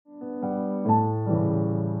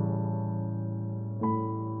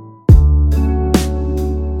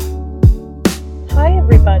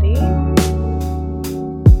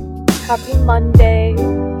happy Monday,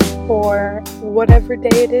 or whatever day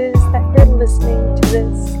it is that you're listening to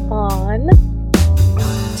this on.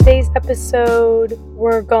 Today's episode,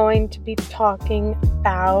 we're going to be talking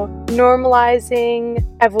about normalizing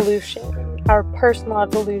evolution, our personal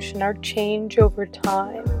evolution, our change over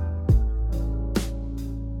time.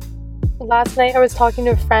 Last night I was talking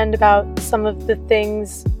to a friend about some of the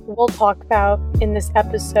things we'll talk about in this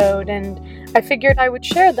episode, and I figured I would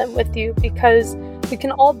share them with you because we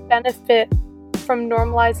can all benefit from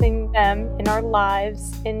normalizing them in our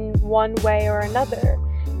lives in one way or another,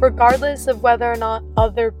 regardless of whether or not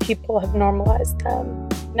other people have normalized them.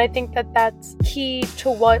 And I think that that's key to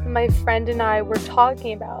what my friend and I were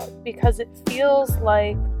talking about, because it feels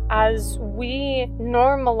like as we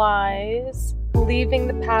normalize leaving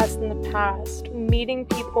the past in the past, meeting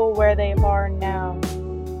people where they are now,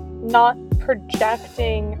 not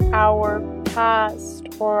projecting our past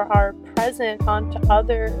or our present onto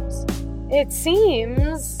others, it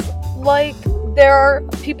seems like there are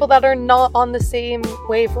people that are not on the same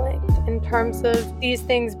wavelength in terms of these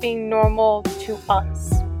things being normal to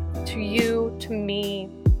us, to you, to me.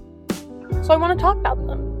 So I want to talk about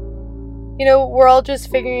them. You know, we're all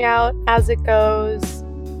just figuring out as it goes.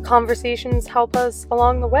 Conversations help us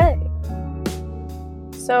along the way.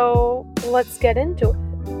 So let's get into it.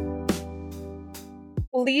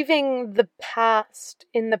 Leaving the past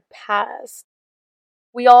in the past.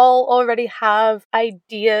 We all already have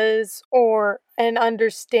ideas or an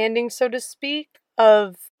understanding, so to speak,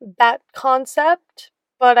 of that concept.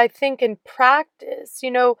 But I think in practice,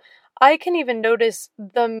 I can even notice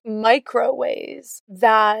the micro ways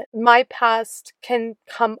that my past can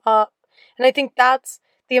come up. And I think that's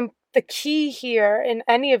the key here in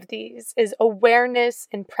any of these is awareness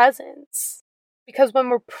and presence. Because when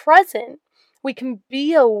we're present, we can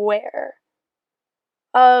be aware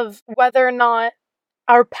of whether or not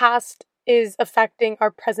our past is affecting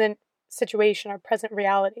our present situation, our present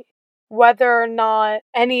reality. Whether or not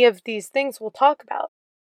any of these things we'll talk about.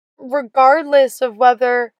 Regardless of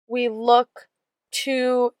whether we look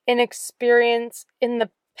to an experience in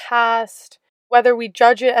the past, whether we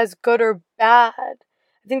judge it as good or bad,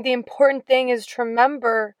 I think the important thing is to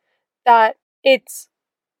remember that it's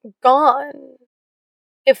gone.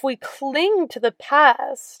 If we cling to the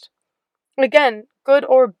past, again, good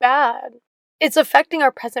or bad, it's affecting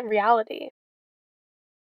our present reality.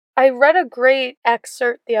 I read a great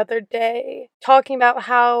excerpt the other day talking about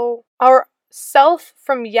how our self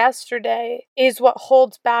from yesterday is what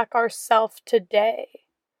holds back our self today.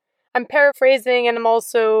 I'm paraphrasing and I'm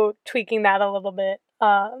also tweaking that a little bit.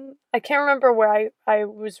 I can't remember where I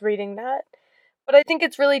was reading that, but I think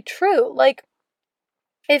it's really true. Like,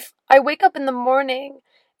 if I wake up in the morning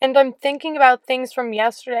and I'm thinking about things from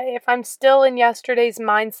yesterday, if I'm still in yesterday's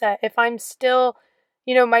mindset, if I'm still,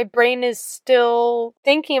 my brain is still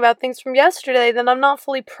thinking about things from yesterday, then I'm not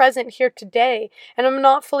fully present here today. And I'm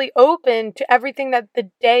not fully open to everything that the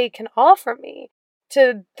day can offer me,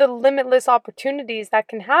 to the limitless opportunities that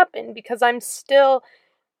can happen, because I'm still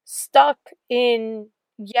stuck in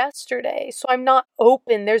yesterday. So I'm not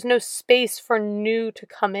open. There's no space for new to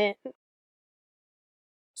come in.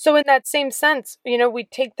 So in that same sense, we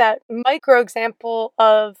take that micro example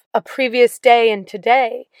of a previous day and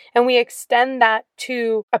today, and we extend that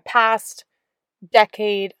to a past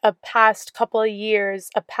decade, a past couple of years,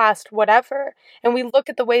 a past whatever. And we look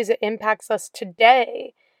at the ways it impacts us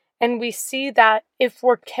today. And we see that if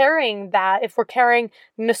we're carrying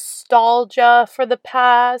nostalgia for the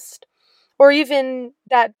past, or even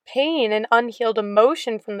that pain and unhealed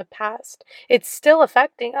emotion from the past, it's still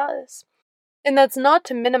affecting us. And that's not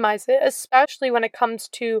to minimize it, especially when it comes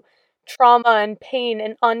to trauma and pain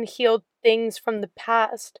and unhealed things from the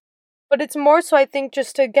past. But it's more so, I think,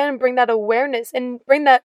 just to, again, bring that awareness and bring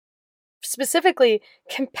that specifically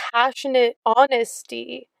compassionate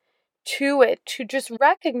honesty to it, to just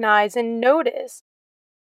recognize and notice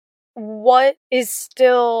what is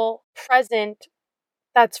still present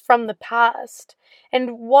that's from the past,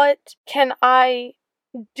 and what can I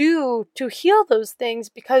do to heal those things,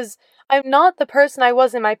 because I'm not the person I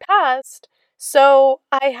was in my past. So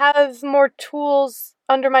I have more tools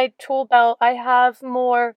under my tool belt. I have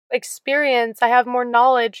more experience. I have more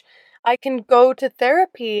knowledge. I can go to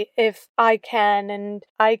therapy if I can, and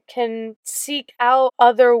I can seek out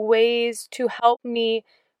other ways to help me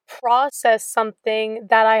process something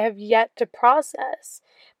that I have yet to process.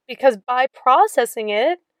 Because by processing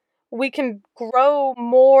it, we can grow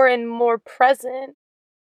more and more present.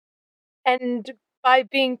 And by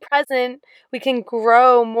being present, we can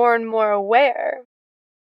grow more and more aware.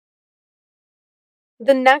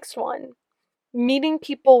 The next one, meeting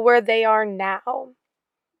people where they are now.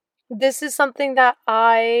 This is something that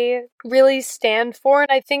I really stand for,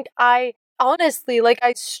 and I think I honestly, like,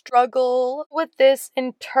 I struggle with this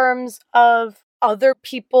in terms of other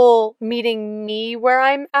people meeting me where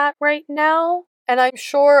I'm at right now. And I'm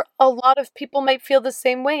sure a lot of people might feel the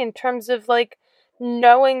same way in terms of, like,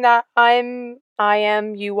 knowing that I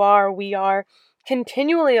am, you are, we are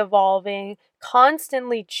continually evolving,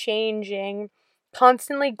 constantly changing,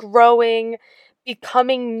 constantly growing,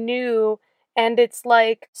 becoming new. And it's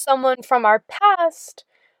like someone from our past,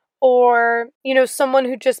 or, someone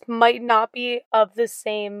who just might not be of the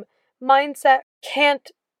same mindset,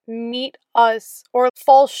 can't meet us or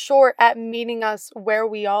fall short at meeting us where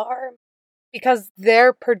we are because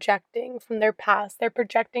they're projecting from their past. They're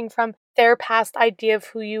projecting from their past idea of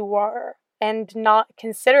who you were and not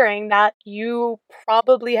considering that you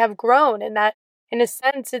probably have grown, and that in a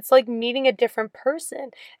sense it's like meeting a different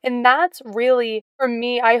person. And that's really, for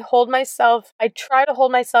me, I try to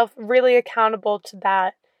hold myself really accountable to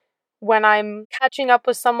that when I'm catching up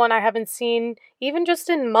with someone I haven't seen even just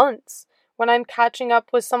in months, when I'm catching up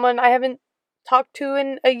with someone I haven't talked to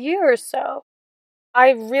in a year or so. I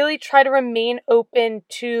really try to remain open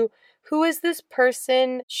to who is this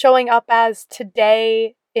person showing up as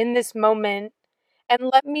today in this moment, and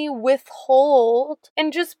let me withhold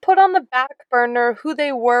and just put on the back burner who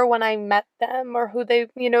they were when I met them, or who they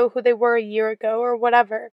were a year ago or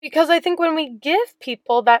whatever. Because I think when we give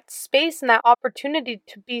people that space and that opportunity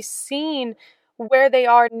to be seen where they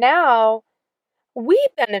are now, we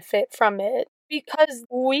benefit from it because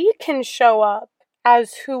we can show up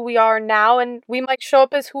as who we are now, and we might show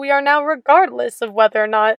up as who we are now regardless of whether or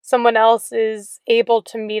not someone else is able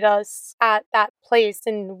to meet us at that place,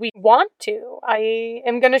 and we want to. I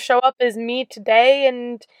am going to show up as me today,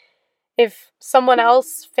 and if someone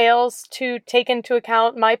else fails to take into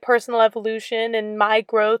account my personal evolution and my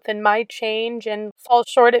growth and my change and fall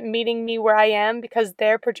short at meeting me where I am because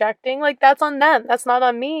they're projecting, like, that's on them. That's not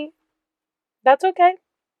on me. That's okay.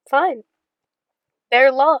 Fine.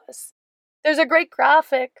 Their loss. There's a great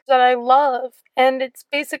graphic that I love, and it's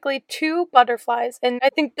basically two butterflies, and I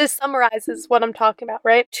think this summarizes what I'm talking about,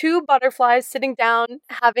 right? Two butterflies sitting down,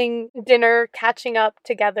 having dinner, catching up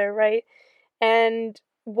together, right? And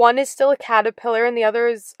one is still a caterpillar, and the other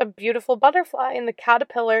is a beautiful butterfly, and the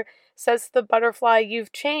caterpillar says to the butterfly,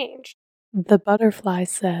 "You've changed." The butterfly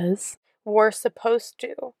says, "We're supposed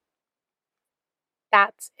to."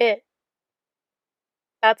 That's it.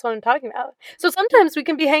 That's what I'm talking about. So sometimes we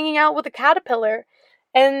can be hanging out with a caterpillar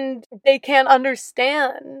and they can't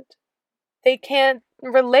understand. They can't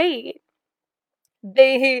relate.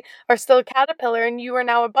 They are still a caterpillar and you are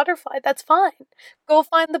now a butterfly. That's fine. Go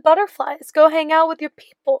find the butterflies. Go hang out with your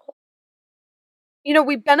people.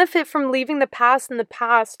 We benefit from leaving the past in the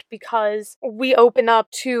past because we open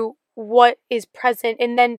up to what is present,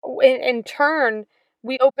 and then in turn,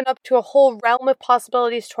 we open up to a whole realm of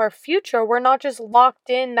possibilities to our future. We're not just locked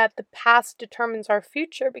in that the past determines our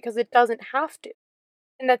future, because it doesn't have to.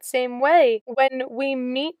 In that same way, when we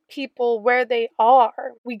meet people where they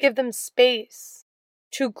are, we give them space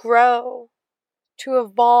to grow, to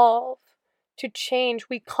evolve, to change.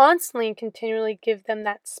 We constantly and continually give them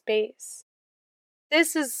that space.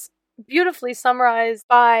 This is beautifully summarized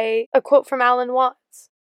by a quote from Alan Watts.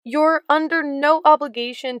 "You're under no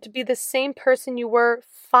obligation to be the same person you were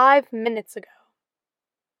 5 minutes ago."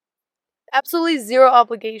 Absolutely zero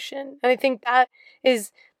obligation. And I think that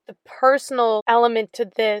is the personal element to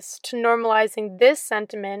this, to normalizing this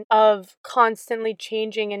sentiment of constantly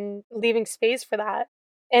changing and leaving space for that.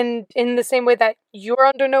 And in the same way that you're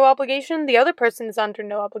under no obligation, the other person is under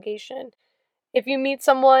no obligation. If you meet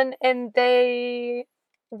someone and they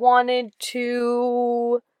wanted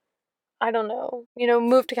to, I don't know,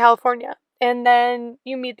 move to California, and then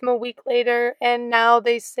you meet them a week later and now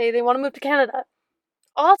they say they want to move to Canada.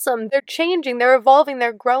 Awesome. They're changing, they're evolving,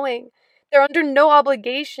 they're growing. They're under no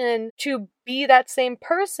obligation to be that same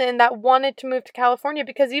person that wanted to move to California,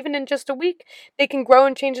 because even in just a week, they can grow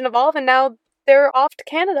and change and evolve, and now they're off to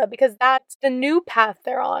Canada because that's the new path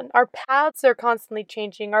they're on. Our paths are constantly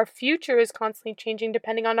changing. Our future is constantly changing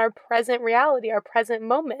depending on our present reality, our present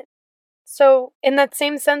moment. So, in that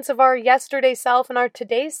same sense of our yesterday self and our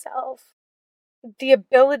today self, the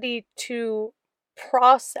ability to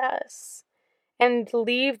process and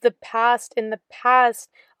leave the past in the past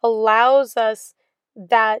allows us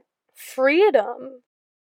that freedom.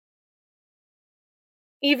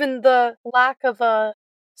 Even the lack of a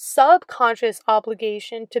subconscious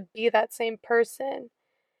obligation to be that same person.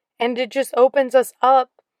 And it just opens us up,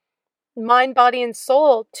 mind, body, and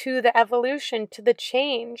soul, to the evolution, to the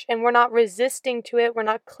change. And we're not resisting to it. We're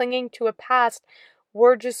not clinging to a past.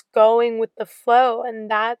 We're just going with the flow. And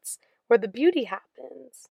that's where the beauty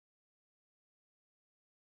happens.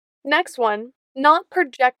 Next one, not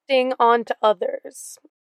projecting onto others.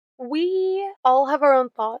 We all have our own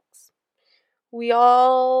thoughts. We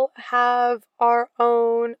all have our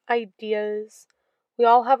own ideas. We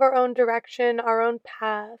all have our own direction, our own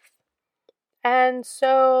path. And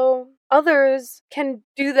so others can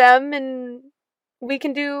do them and we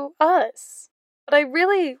can do us. But I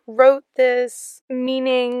really wrote this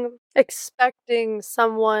meaning expecting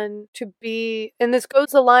someone to be, and this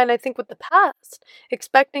goes a line I think with the past,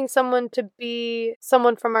 expecting someone to be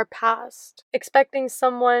someone from our past, expecting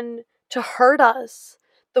someone to hurt us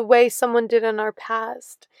the way someone did in our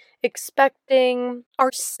past, expecting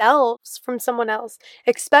ourselves from someone else,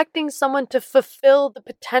 expecting someone to fulfill the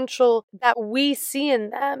potential that we see in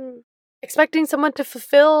them, expecting someone to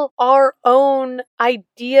fulfill our own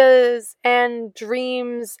ideas and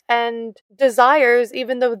dreams and desires,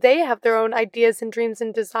 even though they have their own ideas and dreams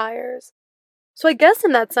and desires. So I guess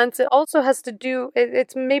in that sense, it also has to do,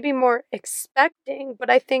 it's maybe more expecting,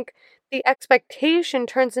 but I think the expectation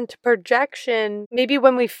turns into projection maybe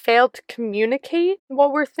when we fail to communicate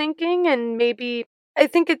what we're thinking, and maybe I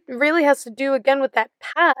think it really has to do again with that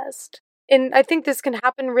past. And I think this can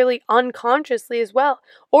happen really unconsciously as well,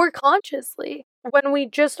 or consciously, when we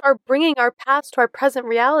just are bringing our past to our present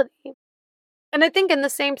reality. And I think in the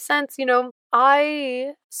same sense,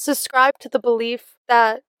 I subscribe to the belief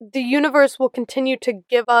that the universe will continue to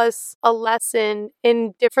give us a lesson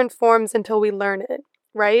in different forms until we learn it,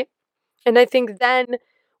 right? And I think then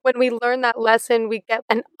when we learn that lesson, we get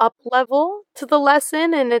an up level to the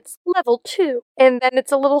lesson and it's level 2. And then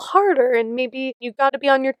it's a little harder and maybe you got to be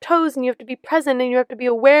on your toes and you have to be present and you have to be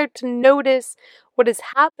aware to notice what is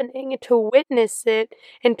happening and to witness it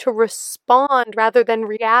and to respond rather than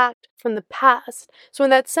react from the past. So in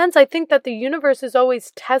that sense, I think that the universe is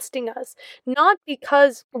always testing us, not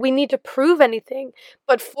because we need to prove anything,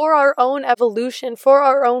 but for our own evolution, for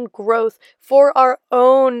our own growth, for our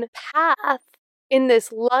own path in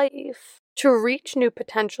this life to reach new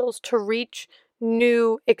potentials, to reach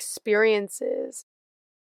new experiences.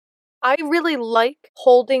 I really like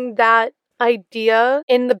holding that idea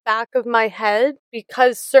in the back of my head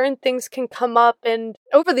because certain things can come up, and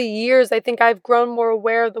over the years I think I've grown more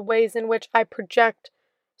aware of the ways in which I project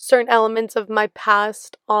certain elements of my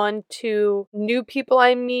past onto new people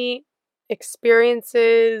I meet,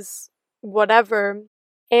 experiences, whatever.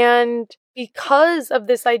 And because of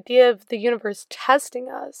this idea of the universe testing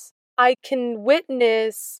us, I can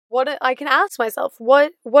witness I can ask myself,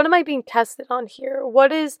 what am I being tested on here?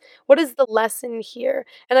 What is the lesson here?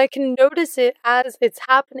 And I can notice it as it's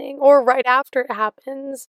happening or right after it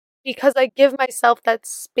happens because I give myself that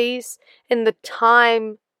space and the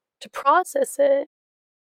time to process it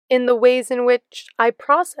in the ways in which I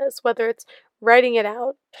process, whether it's writing it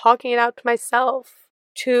out, talking it out to myself,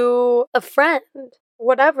 to a friend,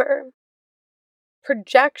 whatever.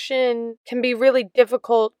 Projection can be really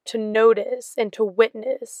difficult to notice and to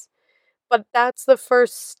witness, but that's the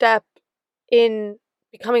first step in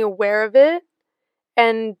becoming aware of it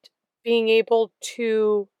and being able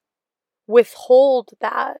to withhold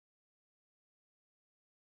that.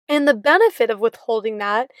 And the benefit of withholding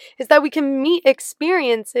that is that we can meet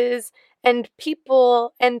experiences and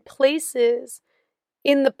people and places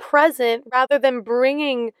in the present rather than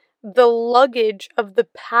bringing the luggage of the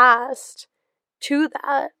past to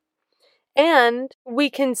that. And we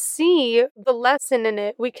can see the lesson in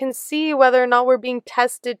it. We can see whether or not we're being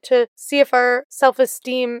tested to see if our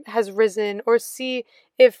self-esteem has risen or see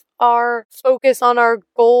if our focus on our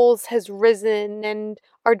goals has risen and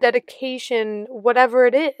our dedication, whatever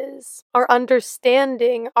it is, our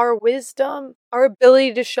understanding, our wisdom, our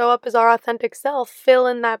ability to show up as our authentic self, fill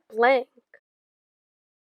in that blank.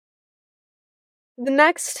 The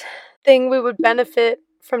next thing we would benefit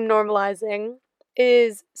from normalizing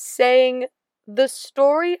is saying the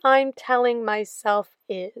story I'm telling myself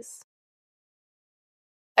is.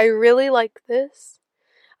 I really like this.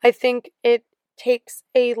 I think it takes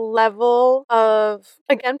a level of,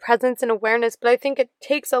 again, presence and awareness, but I think it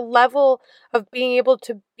takes a level of being able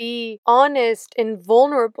to be honest and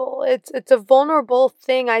vulnerable. It's a vulnerable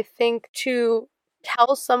thing, I think, to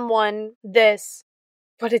tell someone this,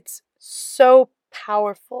 but it's so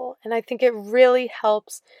powerful, and I think it really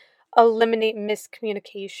helps eliminate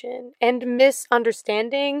miscommunication and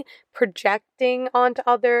misunderstanding, projecting onto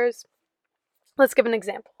others. Let's give an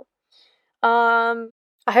example.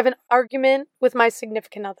 I have an argument with my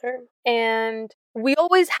significant other, and we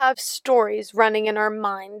always have stories running in our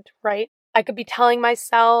mind, right? I could be telling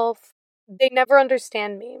myself, they never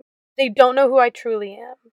understand me. They don't know who I truly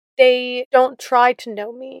am. They don't try to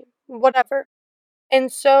know me. Whatever.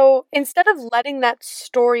 And so instead of letting that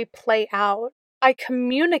story play out, I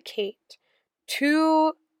communicate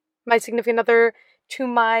to my significant other, to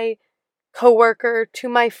my coworker, to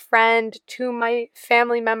my friend, to my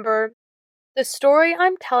family member. The story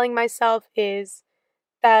I'm telling myself is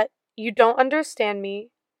that you don't understand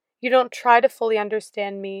me. You don't try to fully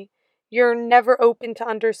understand me. You're never open to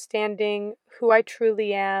understanding who I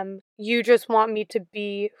truly am. You just want me to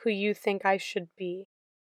be who you think I should be.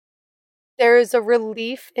 There is a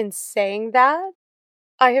relief in saying that,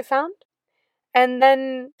 I have found. And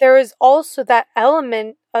then there is also that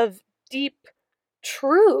element of deep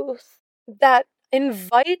truth that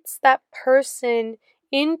invites that person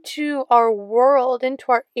into our world,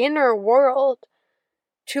 into our inner world,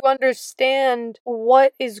 to understand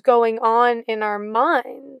what is going on in our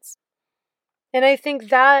minds. And I think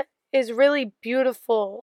that is really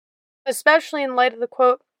beautiful, especially in light of the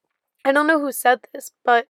quote. I don't know who said this,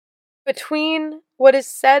 but between what is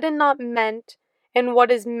said and not meant, and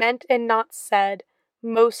what is meant and not said,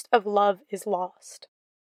 most of love is lost.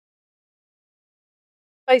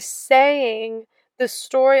 By saying the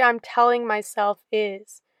story I'm telling myself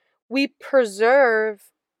is, we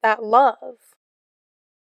preserve that love.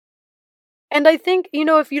 And I think,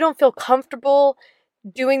 if you don't feel comfortable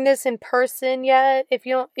doing this in person yet, if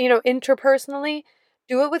you don't, interpersonally,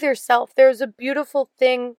 do it with yourself. There's a beautiful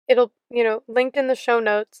thing, it'll, linked in the show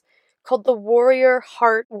notes, called the Warrior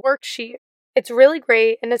Heart Worksheet. It's really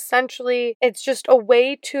great, and essentially, it's just a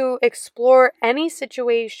way to explore any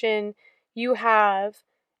situation you have.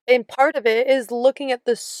 And part of it is looking at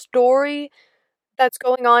the story that's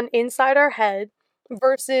going on inside our head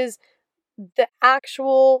versus the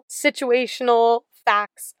actual situational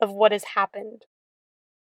facts of what has happened.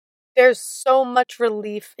 There's so much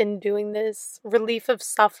relief in doing this, relief of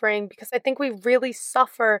suffering, because I think we really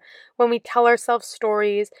suffer when we tell ourselves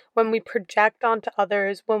stories, when we project onto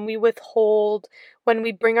others, when we withhold, when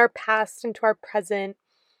we bring our past into our present.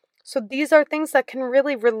 So these are things that can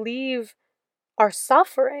really relieve our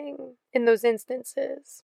suffering in those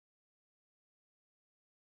instances.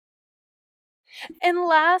 And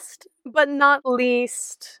last but not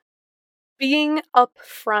least, being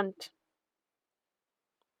upfront.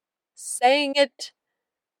 Saying it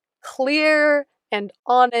clear and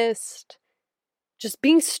honest, just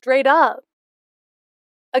being straight up.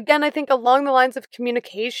 Again, I think along the lines of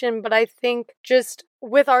communication, but I think just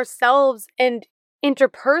with ourselves and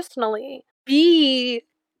interpersonally, be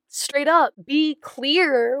straight up, be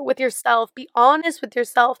clear with yourself, be honest with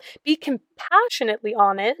yourself, be compassionately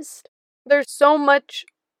honest. There's so much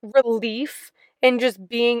relief in just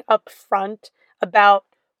being upfront about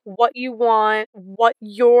what you want, what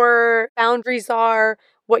your boundaries are,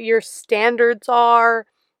 what your standards are,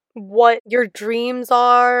 what your dreams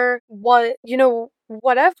are,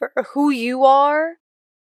 whatever, who you are.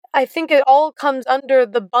 I think it all comes under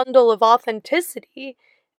the bundle of authenticity.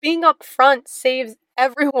 Being upfront saves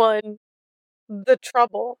everyone the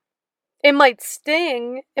trouble. It might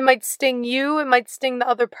sting you, it might sting the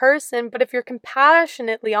other person, but if you're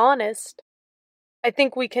compassionately honest, I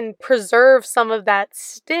think we can preserve some of that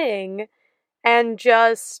sting and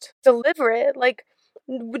just deliver it. Like,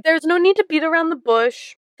 there's no need to beat around the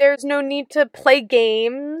bush. There's no need to play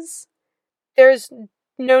games. There's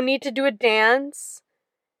no need to do a dance.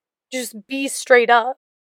 Just be straight up.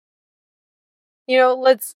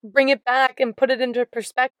 Let's bring it back and put it into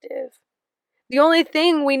perspective. The only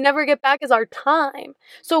thing we never get back is our time.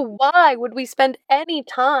 So why would we spend any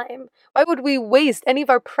time? Why would we waste any of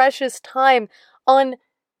our precious time on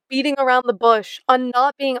beating around the bush, on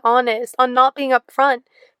not being honest, on not being upfront?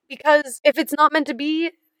 Because if it's not meant to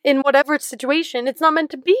be in whatever situation, it's not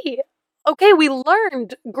meant to be. Okay, we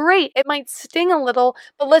learned. Great. It might sting a little,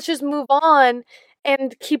 but let's just move on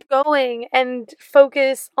and keep going and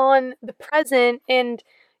focus on the present and,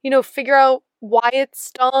 figure out why it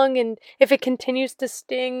stung, and if it continues to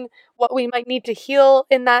sting, what we might need to heal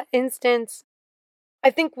in that instance.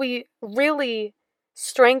 I think we really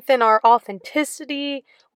strengthen our authenticity.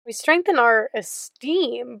 We strengthen our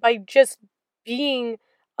esteem by just being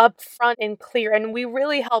upfront and clear. And we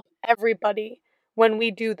really help everybody when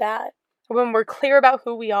we do that. When we're clear about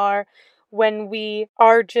who we are, when we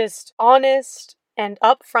are just honest and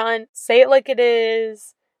upfront, say it like it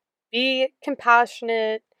is, be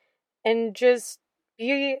compassionate, and just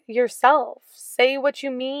be yourself. Say what you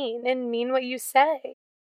mean and mean what you say.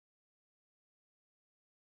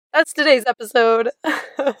 That's today's episode.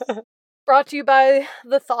 Brought to you by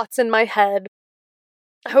the thoughts in my head.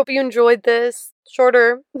 I hope you enjoyed this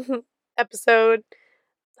shorter episode.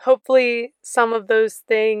 Hopefully some of those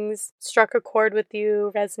things struck a chord with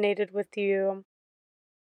you, resonated with you.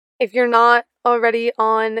 If you're not already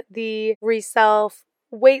on the Reself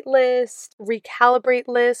waitlist, Recalibrate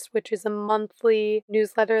list, which is a monthly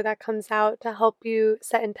newsletter that comes out to help you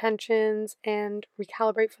set intentions and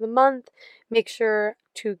recalibrate for the month, make sure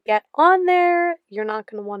to get on there. You're not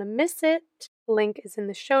going to want to miss it. Link is in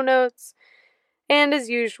the show notes. And as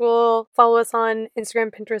usual, follow us on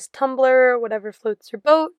Instagram, Pinterest, Tumblr, whatever floats your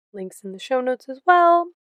boat. Links in the show notes as well.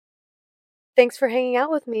 Thanks for hanging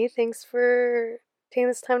out with me. Thanks for taking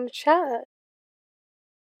this time to chat.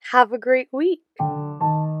 Have a great week.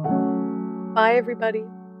 Bye, everybody.